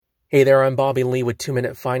Hey there, I'm Bobby Lee with 2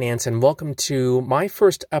 Minute Finance, and welcome to my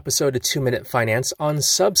first episode of 2 Minute Finance on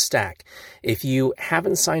Substack. If you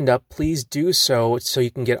haven't signed up, please do so you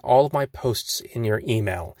can get all of my posts in your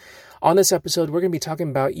email. On this episode, we're going to be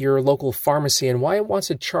talking about your local pharmacy and why it wants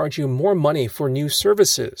to charge you more money for new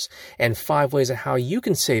services, and 5 ways of how you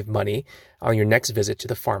can save money on your next visit to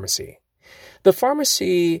the pharmacy. The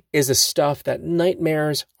pharmacy is the stuff that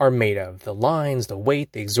nightmares are made of. The lines, the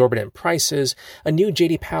wait, the exorbitant prices. A new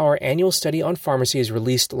J.D. Power annual study on pharmacies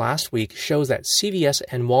released last week shows that CVS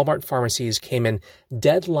and Walmart pharmacies came in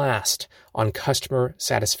dead last on customer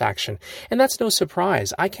satisfaction. And that's no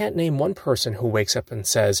surprise. I can't name one person who wakes up and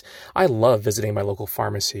says, "I love visiting my local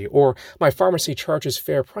pharmacy," or "My pharmacy charges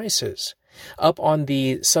fair prices." Up on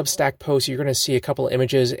the Substack post, you're going to see a couple of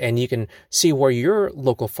images and you can see where your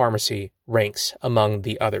local pharmacy ranks among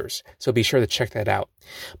the others. So be sure to check that out.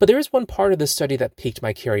 But there is one part of this study that piqued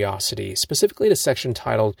my curiosity, specifically the section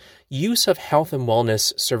titled "Use of Health and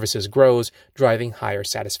Wellness Services Grows, Driving Higher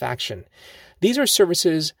Satisfaction." These are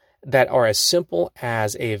services that are as simple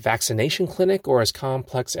as a vaccination clinic or as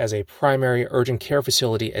complex as a primary urgent care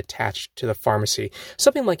facility attached to the pharmacy,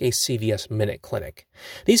 something like a CVS Minute Clinic.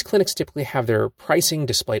 These clinics typically have their pricing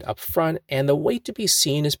displayed up front, and the wait to be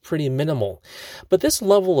seen is pretty minimal. But this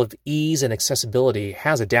level of ease and accessibility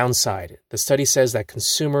has a downside. The study says that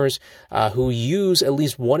consumers who use at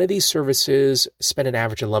least one of these services spend an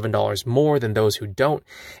average $11 more than those who don't.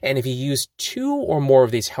 And if you use 2 or more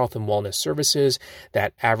of these health and wellness services,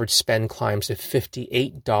 that average spend climbs to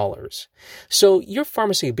 $58. So your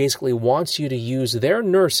pharmacy basically wants you to use their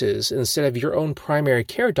nurses instead of your own primary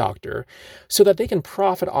care doctor so that they can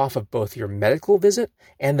profit off of both your medical visit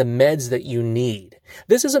and the meds that you need.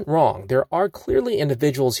 This isn't wrong. There are clearly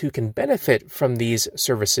individuals who can benefit from these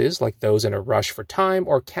services, like those in a rush for time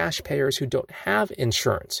or cash payers who don't have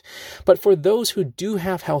insurance. But for those who do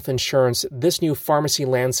have health insurance, this new pharmacy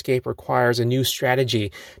landscape requires a new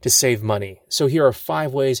strategy to save money. So here are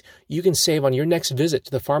 5 ways you can save on your next visit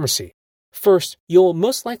to the pharmacy. First, you'll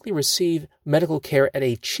most likely receive medical care at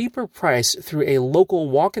a cheaper price through a local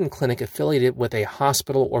walk-in clinic affiliated with a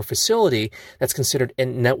hospital or facility that's considered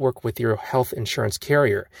in network with your health insurance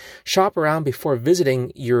carrier. Shop around before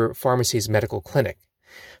visiting your pharmacy's medical clinic.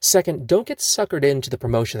 Second, don't get suckered into the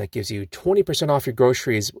promotion that gives you 20% off your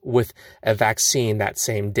groceries with a vaccine that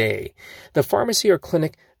same day. The pharmacy or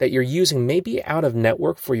clinic that you're using may be out of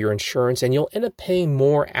network for your insurance, and you'll end up paying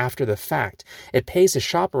more after the fact. It pays to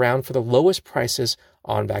shop around for the lowest prices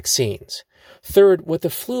on vaccines. Third, with the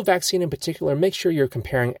flu vaccine in particular, make sure you're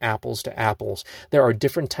comparing apples to apples. There are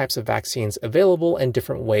different types of vaccines available and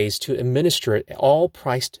different ways to administer it, all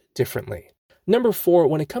priced differently. Number 4,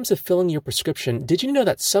 when it comes to filling your prescription, did you know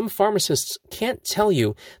that some pharmacists can't tell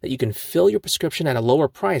you that you can fill your prescription at a lower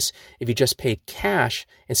price if you just paid cash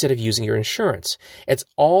instead of using your insurance? It's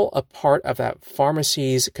all a part of that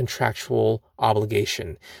pharmacy's contractual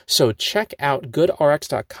obligation. So check out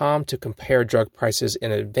goodrx.com to compare drug prices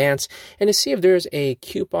in advance and to see if there's a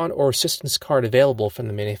coupon or assistance card available from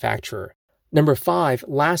the manufacturer. Number 5,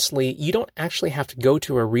 lastly, you don't actually have to go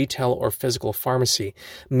to a retail or physical pharmacy.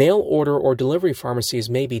 Mail order or delivery pharmacies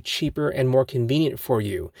may be cheaper and more convenient for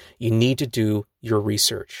you. You need to do your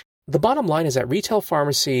research. The bottom line is that retail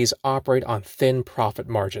pharmacies operate on thin profit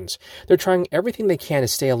margins. They're trying everything they can to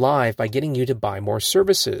stay alive by getting you to buy more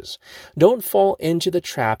services. Don't fall into the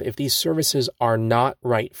trap if these services are not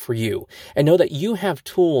right for you. And know that you have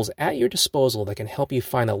tools at your disposal that can help you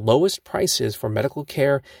find the lowest prices for medical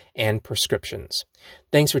care and prescriptions.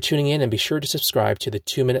 Thanks for tuning in, and be sure to subscribe to the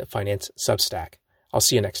 2 Minute Finance Substack. I'll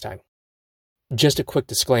see you next time. Just a quick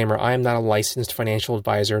disclaimer, I am not a licensed financial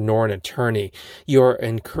advisor nor an attorney. You are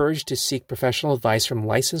encouraged to seek professional advice from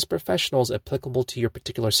licensed professionals applicable to your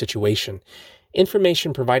particular situation.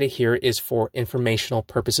 Information provided here is for informational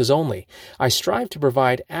purposes only. I strive to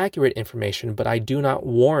provide accurate information, but I do not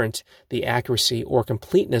warrant the accuracy or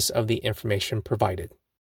completeness of the information provided.